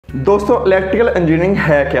दोस्तों electrical engineering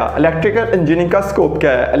है क्या, इलेक्ट्रिकल इंजीनियरिंग का स्कोप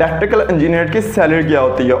क्या है, इलेक्ट्रिकल इंजीनियर की सैलरी क्या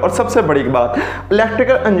होती है और सबसे बड़ी बात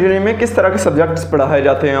इलेक्ट्रिकल इंजीनियरिंग में किस तरह के सब्जेक्ट्स पढ़ाए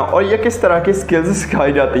जाते हैं और ये किस तरह की स्किल्स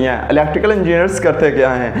सिखाई जाती हैं, इलेक्ट्रिकल इंजीनियर्स करते क्या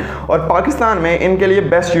हैं और पाकिस्तान में इनके लिए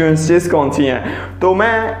बेस्ट यूनिवर्सिटीज़ कौन सी हैं। तो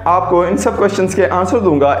मैं आपको इन सब क्वेश्चंस के आंसर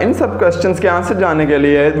दूंगा। इन सब क्वेश्चंस के आंसर जानने के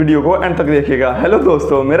लिए वीडियो को एंड तक देखिएगा। हेलो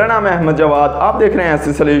दोस्तों, मेरा नाम है अहमद जवाद, आप देख रहे हैं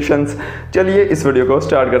ऐसे सॉल्यूशंस। चलिए इस वीडियो को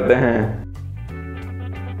स्टार्ट करते हैं।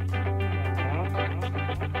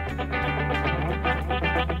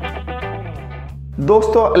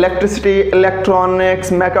 दोस्तों इलेक्ट्रिसिटी,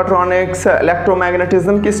 इलेक्ट्रॉनिक्स, मैकाट्रॉनिक्स,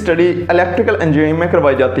 इलेक्ट्रोमैग्नेटिज्म की स्टडी इलेक्ट्रिकल इंजीनियरिंग में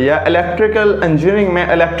करवाई जाती है। इलेक्ट्रिकल इंजीनियरिंग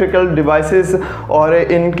में इलेक्ट्रिकल डिवाइसेस और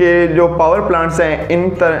इनके जो पावर प्लांट्स हैं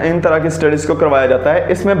इन तरह की स्टडीज़ को करवाया जाता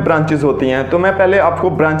है। इसमें ब्रांचेस होती हैं, तो मैं पहले आपको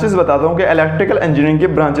ब्रांचेस बताता हूँ कि इलेक्ट्रिकल इंजीनियरिंग की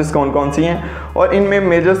ब्रांचेस कौन कौन सी हैं और इनमें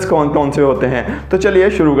मेजर्स कौन कौन से होते हैं। तो चलिए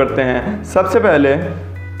शुरू करते हैं। सबसे पहले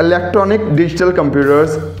electronic digital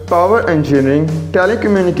computers, power engineering,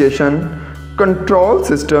 telecommunication, control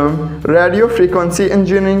system, radio frequency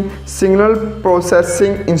engineering, signal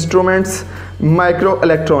processing instruments, micro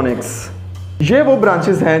electronics. ये वो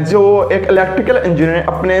ब्रांचेस हैं जो एक इलेक्ट्रिकल इंजीनियर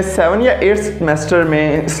अपने 7 या 8 सेमेस्टर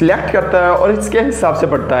में सिलेक्ट करता है और इसके हिसाब से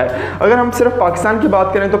पढ़ता है। अगर हम सिर्फ पाकिस्तान की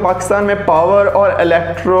बात करें तो पाकिस्तान में पावर और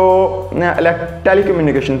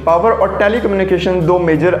टेलीकम्युनिकेशन, पावर और टेलीकम्युनिकेशन दो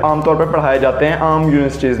मेजर आमतौर पर पढ़ाए जाते हैं आम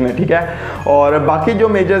यूनिवर्सिटीज़ में, ठीक है। और बाकी जो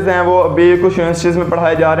मेजर्स हैं वो अभी कुछ यूनिवर्सिटीज़ में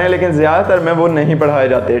पढ़ाए जा रहे हैं, लेकिन ज़्यादातर में वो नहीं पढ़ाए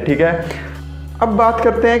जाते, ठीक है। अब बात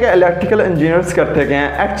करते हैं कि इलेक्ट्रिकल इंजीनियर्स करते क्या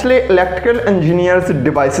हैं। Actually electrical engineers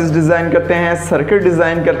devices design करते हैं, सर्किट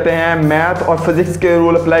डिज़ाइन करते हैं, मैथ और फिजिक्स के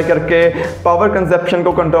रूल अप्लाई करके पावर कंजप्शन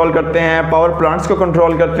को कंट्रोल करते हैं, पावर प्लांट्स को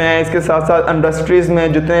कंट्रोल करते हैं। इसके साथ साथ इंडस्ट्रीज़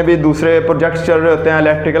में जितने भी दूसरे प्रोजेक्ट्स चल रहे होते हैं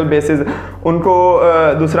इलेक्ट्रिकल बेसिस, उनको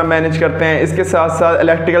दूसरा मैनेज करते हैं। इसके साथ साथ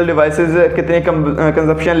इलेक्ट्रिकल डिवाइसेस कितनी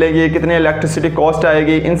कंजप्शन लेगी, कितनी इलेक्ट्रिसिटी कॉस्ट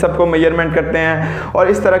आएगी, इन सबको मेजरमेंट करते हैं और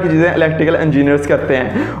इस तरह की चीज़ें इलेक्ट्रिकल इंजीनियर्स करते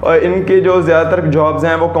हैं। और इनकी जो ज़्यादातर जॉब्स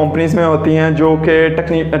हैं वो कंपनीज में होती हैं जो कि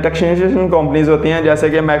टेक्नीशियन कंपनीज होती हैं, जैसे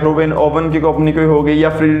कि माइक्रोवेव ओवन की कंपनी कोई हो गई या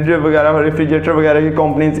रेफ्रिजरेटर वगैरह की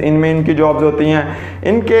कंपनीज, इनमें इनकी जॉब्स होती हैं।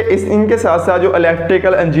 इनके साथ साथ जो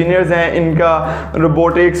इलेक्ट्रिकल इंजीनियर्स हैं इनका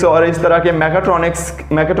रोबोटिक्स और इस तरह के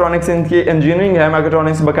मैकाट्रॉनिक्स इनकी इंजीनियरिंग है,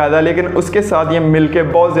 मैकाट्रॉनिक्स बाकायदा, लेकिन उसके साथ ये मिलके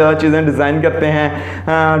बहुत ज़्यादा चीज़ें डिज़ाइन करते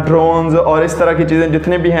हैं। ड्रोन्स और इस तरह की चीज़ें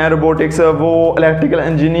जितने भी हैं रोबोटिक्स, वो इलेक्ट्रिकल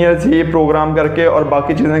इंजीनियर्स ही प्रोग्राम करके और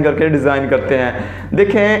बाकी चीज़ें करके डिज़ाइन करते हैं।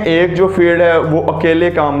 देखें, एक जो फील्ड है वो अकेले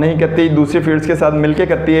काम नहीं करती, दूसरी फील्ड्स के साथ मिलके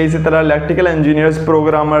करती है। इसी तरह इलेक्ट्रिकल इंजीनियर्स,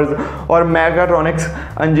 प्रोग्रामर्स और मैकाट्रॉनिक्स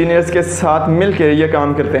इंजीनियर्स के साथ मिलकर ये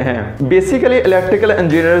काम करते हैं। बेसिकली इलेक्ट्रिकल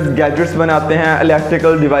इंजीनियर्स गैजेट्स बनाते हैं,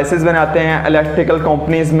 इलेक्ट्रिकल डिवाइसेस बनाते हैं, इलेक्ट्रिकल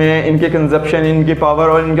कंपनीज में इनके कंजप्शन, इनकी पावर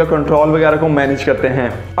और इनका कंट्रोल वगैरह को मैनेज करते हैं।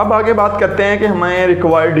 अब आगे बात करते हैं कि हमें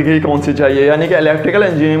रिक्वायर्ड डिग्री कौन सी चाहिए, यानी कि इलेक्ट्रिकल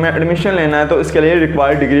इंजीनियरिंग में एडमिशन लेना है तो इसके लिए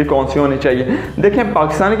रिक्वायर्ड डिग्री कौन सी होनी चाहिए। देखें,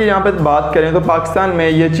 पाकिस्तान की यहाँ पर बात करें तो पाकिस्तान में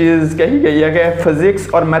ये चीज़ कही गई है कि फिजिक्स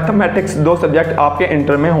और मैथमेटिक्स दो सब्जेक्ट आपके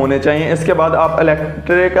इंटर में होने चाहिए। इसके बाद आप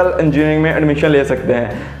इलेक्ट्रिकल इंजीनियरिंग में एडमिशन ले सकते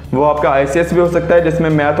हैं। वो आपका ICS भी हो सकता है जिसमें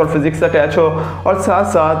मैथ और फिजिक्स अटैच हो, और साथ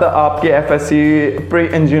साथ आपकी FSc प्री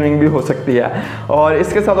इंजीनियरिंग भी हो सकती है। और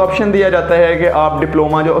इसके साथ ऑप्शन दिया जाता है कि आप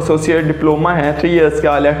डिप्लोमा, जो एसोसिएट डिप्लोमा है 3 इयर्स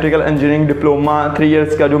का, इलेक्ट्रिकल इंजीनियरिंग डिप्लोमा 3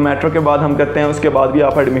 इयर्स का जो मेट्रो के बाद हम करते हैं, उसके बाद भी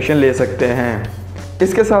आप एडमिशन ले सकते हैं।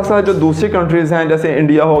 इसके साथ साथ जो दूसरी कंट्रीज़ हैं जैसे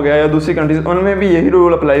इंडिया हो गया या दूसरी कंट्रीज़, उनमें भी यही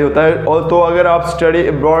रूल अप्लाई होता है। और तो अगर आप स्टडी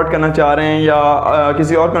अब्रॉड करना चाह रहे हैं या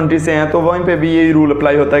किसी और कंट्री से हैं तो वहीं पे भी यही रूल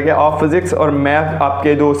अप्लाई होता है कि आप फिज़िक्स और मैथ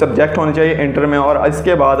आपके दो सब्जेक्ट होने चाहिए इंटर में, और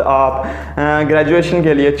इसके बाद आप ग्रेजुएशन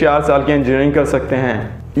के लिए 4 साल की इंजीनियरिंग कर सकते हैं।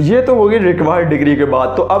 ये तो होगी रिक्वायर्ड डिग्री के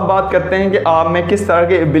बाद। तो अब बात करते हैं कि आप में किस तरह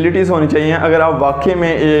की एबिलिटीज़ होनी चाहिए अगर आप वाकई में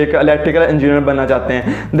एक इलेक्ट्रिकल इंजीनियर बनना चाहते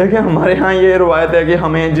हैं। देखिए, हमारे यहाँ ये रवायत है कि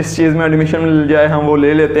हमें जिस चीज़ में एडमिशन मिल जाए हम वो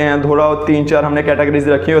ले लेते हैं। थोड़ा 3-4 हमने कैटेगरीज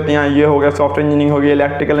रखी होती हैं, ये हो गया सॉफ्टवेयर इंजीनियरिंग हो गई,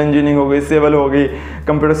 इलेक्ट्रिकल इंजीनियरिंग हो गई, सिविल हो गई,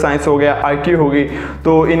 कंप्यूटर साइंस हो गया, IT हो गई,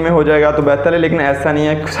 तो इनमें हो जाएगा तो बेहतर है। लेकिन ऐसा नहीं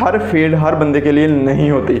है, हर फील्ड हर बंदे के लिए नहीं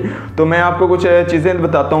होती। तो मैं आपको कुछ चीज़ें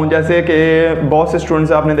बताता हूँ, जैसे कि बहुत से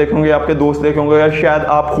स्टूडेंट्स आपने देखे होंगे, आपके दोस्त देखे होंगे, या शायद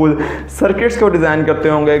आप खुद सर्किट्स को डिज़ाइन करते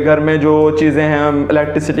होंगे, घर में जो चीज़ें हैं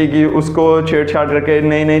इलेक्ट्रिसिटी की उसको छेड़छाड़ करके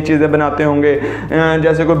नई नई चीज़ें बनाते होंगे,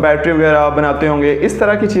 जैसे कोई बैटरी वगैरह बनाते होंगे। इस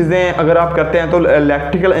तरह की चीज़ें अगर आप करते हैं तो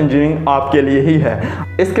इलेक्ट्रिकल इंजीनियरिंग आपके लिए ही है।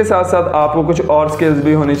 इसके साथ साथ आपको कुछ और स्किल्स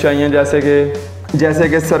भी होनी चाहिए, जैसे कि जैसे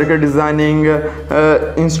कि circuit designing,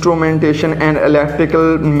 instrumentation and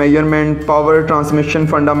electrical measurement, power transmission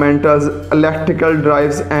fundamentals, electrical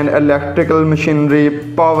drives and electrical machinery,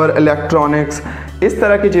 power electronics. इस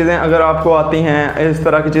तरह की चीज़ें अगर आपको आती हैं, इस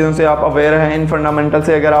तरह की चीज़ों से आप अवेयर हैं, इन फंडामेंटल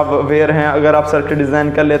से अगर आप अवेयर हैं, अगर आप सर्किट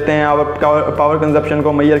डिज़ाइन कर लेते हैं, आप पावर कंजप्शन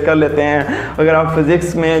को मेजर कर लेते हैं, अगर आप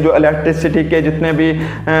फिज़िक्स में जो इलेक्ट्रिसिटी के जितने भी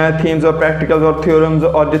थीम्स और प्रैक्टिकल्स और थ्योरम्स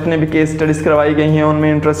और जितने भी केस स्टडीज़ करवाई गई हैं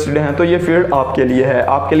उनमें इंटरेस्टेड हैं, तो ये फील्ड आपके लिए है,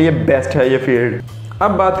 आपके लिए बेस्ट है ये फील्ड।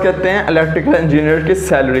 अब बात करते हैं इलेक्ट्रिकल इंजीनियर की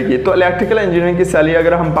सैलरी की। तो इलेक्ट्रिकल इंजीनियरिंग की सैलरी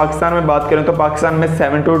अगर हम पाकिस्तान में बात करें तो पाकिस्तान में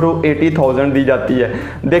 70 to 80,000 दी जाती है।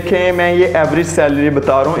 देखें, मैं ये एवरेज सैलरी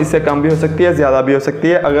बता रहा हूँ, इससे कम भी हो सकती है, ज़्यादा भी हो सकती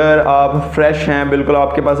है। अगर आप फ्रेश हैं, बिल्कुल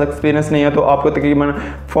आपके पास एक्सपीरियंस नहीं है, तो आपको तकरीबन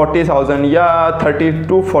 40,000 या 30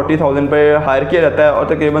 to 40,000 पर हायर किया जाता है और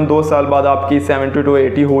तकरीबन 2 साल बाद आपकी 70 to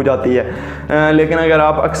 80 हो जाती है। लेकिन अगर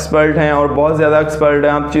आप एक्सपर्ट हैं और बहुत ज़्यादा एक्सपर्ट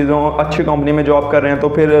हैं, आप चीज़ों अच्छी कंपनी में जॉब कर रहे हैं, तो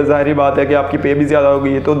फिर ज़ाहिर बात है कि आपकी पे भी ज़्यादा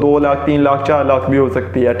होगी, तो 2 लाख 3 लाख 4 लाख भी हो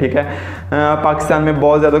सकती है। ठीक है, पाकिस्तान में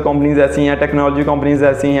बहुत ज़्यादा कंपनीज ऐसी हैं, टेक्नोलॉजी कंपनीज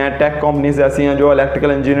ऐसी हैं, टेक कंपनीज ऐसी हैं जो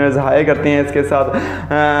इलेक्ट्रिकल इंजीनियर्स हायर करती हैं। इसके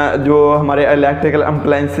साथ जो हमारे इलेक्ट्रिकल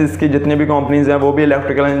अप्लायंसेस की जितनी भी कंपनीज हैं वो भी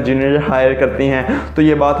इलेक्ट्रिकल इंजीनियर हायर करती हैं। तो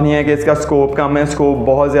ये बात नहीं है कि इसका स्कोप कम है, स्कोप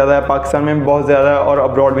बहुत ज़्यादा है, पाकिस्तान में बहुत ज़्यादा है और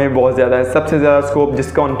अब्रॉड में भी बहुत ज़्यादा है। सबसे ज़्यादा स्कोप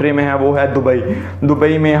जिस कंट्री में है वो है दुबई।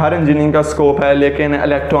 दुबई में हर इंजीनियरिंग का स्कोप है, लेकिन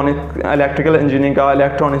इलेक्ट्रिकल इंजीनियरिंग का,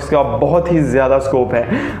 इलेक्ट्रॉनिक्स का बहुत ही ज़्यादा स्कोप है।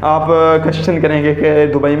 आप क्वेश्चन करेंगे कि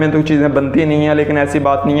दुबई में तो चीज़ें बनती नहीं है, लेकिन ऐसी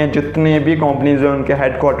बात नहीं है। जितने भी कंपनीज हैं उनके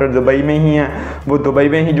हेडक्वार्टर दुबई में ही हैं, वो दुबई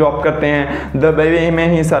में ही जॉब करते हैं, दुबई में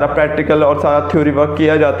ही सारा प्रैक्टिकल और सारा थ्योरी वर्क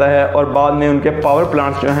किया जाता है और बाद में उनके पावर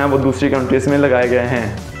प्लांट्स जो हैं वो दूसरी कंट्रीज़ में लगाए गए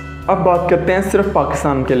हैं। अब बात करते हैं सिर्फ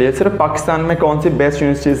पाकिस्तान के लिए, सिर्फ पाकिस्तान में कौन सी बेस्ट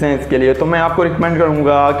यूनिवर्सिटीज़ हैं इसके लिए। तो मैं आपको रिकमेंड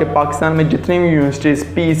करूंगा कि पाकिस्तान में जितनी भी universities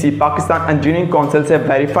PC Pakistan engineering council से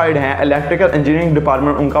वेरीफाइड हैं, इलेक्ट्रिकल इंजीनियरिंग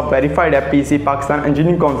डिपार्टमेंट उनका वेरीफाइड है पीसी पाकिस्तान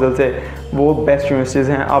इंजीनियरिंग काउंसिल से, वो बेस्ट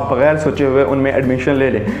यूनिवर्सिटीज़ हैं। आप बगैर सोचे हुए उनमें एडमिशन ले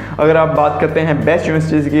लें। अगर आप बात करते हैं बेस्ट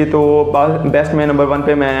यूनिवर्सिटीज़ की, तो बेस्ट में नंबर 1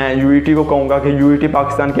 पे मैं यूईटी को कहूँगा कि यूईटी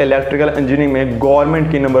पाकिस्तान के इलेक्ट्रिकल इंजीनियरिंग में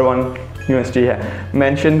गवर्नमेंट की नंबर 1 यूनिवर्सिटी है।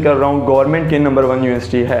 मेंशन कर रहा हूँ, गवर्नमेंट की नंबर 1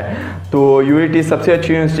 यूनिवर्सिटी है। तो यूईटी सबसे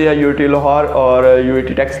अच्छी यूनिवर्सिटी है, यूईटी लाहौर और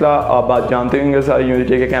यूईटी टेक्सला। आप बात जानते होंगे सारे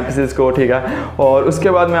यूईटी के कैंपसेस को, ठीक है। और उसके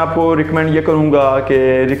बाद मैं आपको रिकमेंड ये करूँगा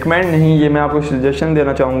कि रिकमेंड नहीं, ये मैं आपको सजेशन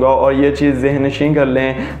देना चाहूँगा और ये चीज़ ज़हन नशीन कर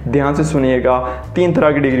लें, ध्यान से सुनिएगा। 3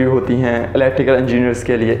 तरह की डिग्री होती हैं इलेक्ट्रिकल इंजीनियर्स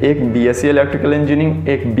के लिए, एक बीएससी इलेक्ट्रिकल इंजीनियरिंग,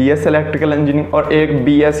 एक बीएस इलेक्ट्रिकल इंजीनियरिंग और एक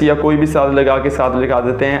बीएस या कोई भी साथ लगा के साथ लिखा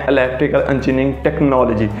देते हैं इलेक्ट्रिकल इंजीनियरिंग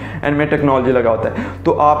टेक्नोलॉजी, एंड में टेक्नोलॉजी लगा होता है।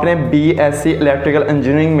 तो आपने बीएससी इलेक्ट्रिकल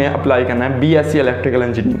इंजीनियरिंग में अप्लाई करना है, बीएससी इलेक्ट्रिकल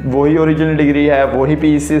इंजीनियरिंग, वही ओरिजिनल डिग्री है, वही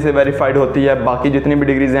पीईसी से वेरीफाइड होती है। बाकी जितनी भी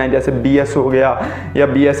डिग्रीज हैं जैसे बीएस हो गया या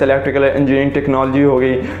बीएस इलेक्ट्रिकल इंजीनियरिंग टेक्नोलॉजी हो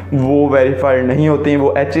गई, वो वेरीफाइड नहीं होती,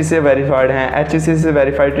 वो एचई से वेरीफाइड हैं। एचई से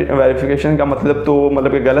वेरीफिकेशन का मतलब तो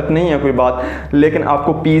मतलब कि गलत नहीं है कोई बात, लेकिन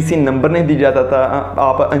आपको पीईसी नंबर नहीं दी जाता था,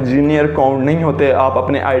 आप इंजीनियर काउंट नहीं होते, आप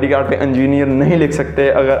अपने आईडी कार्ड पे इंजीनियर नहीं लिख सकते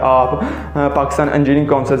अगर आप पाकिस्तान इंजीनियरिंग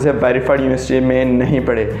काउंसिल से वेरीफाइड यूनिवर्सिटी में नहीं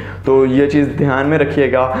पढ़े। तो ये चीज़ ध्यान में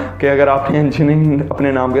रखिएगा कि अगर आपने इंजीनियरिंग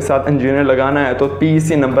अपने नाम के साथ इंजीनियर लगाना है तो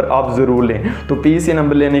पीईसी नंबर आप ज़रूर लें। तो पीईसी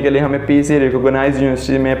नंबर लेने के लिए हमें पीईसी रिकॉग्नाइज्ड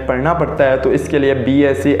यूनिवर्सिटी में पढ़ना पड़ता है, तो इसके लिए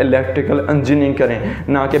बीएससी इलेक्ट्रिकल इंजीनियरिंग करें,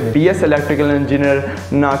 ना कि बीएस इलेक्ट्रिकल इंजीनियर,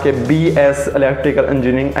 ना कि BS electrical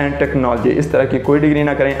engineering and technology. इस तरह की कोई डिग्री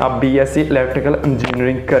ना करें, आप बीएससी इलेक्ट्रिकल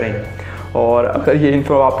इंजीनियरिंग करें। और अगर ये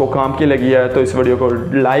इन्फो आपको काम की लगी है तो इस वीडियो को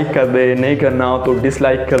लाइक कर दें, नहीं करना हो तो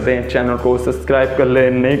डिसलाइक कर दें, चैनल को सब्सक्राइब कर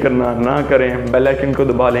लें, नहीं करना ना करें, बेल आइकन को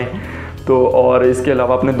दबा लें। तो और इसके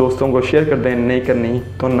अलावा अपने दोस्तों को शेयर कर दें, नहीं करनी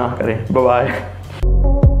तो ना करें। Bye bye.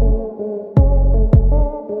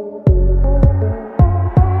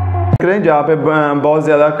 जहाँ पे बहुत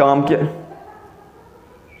ज़्यादा काम किया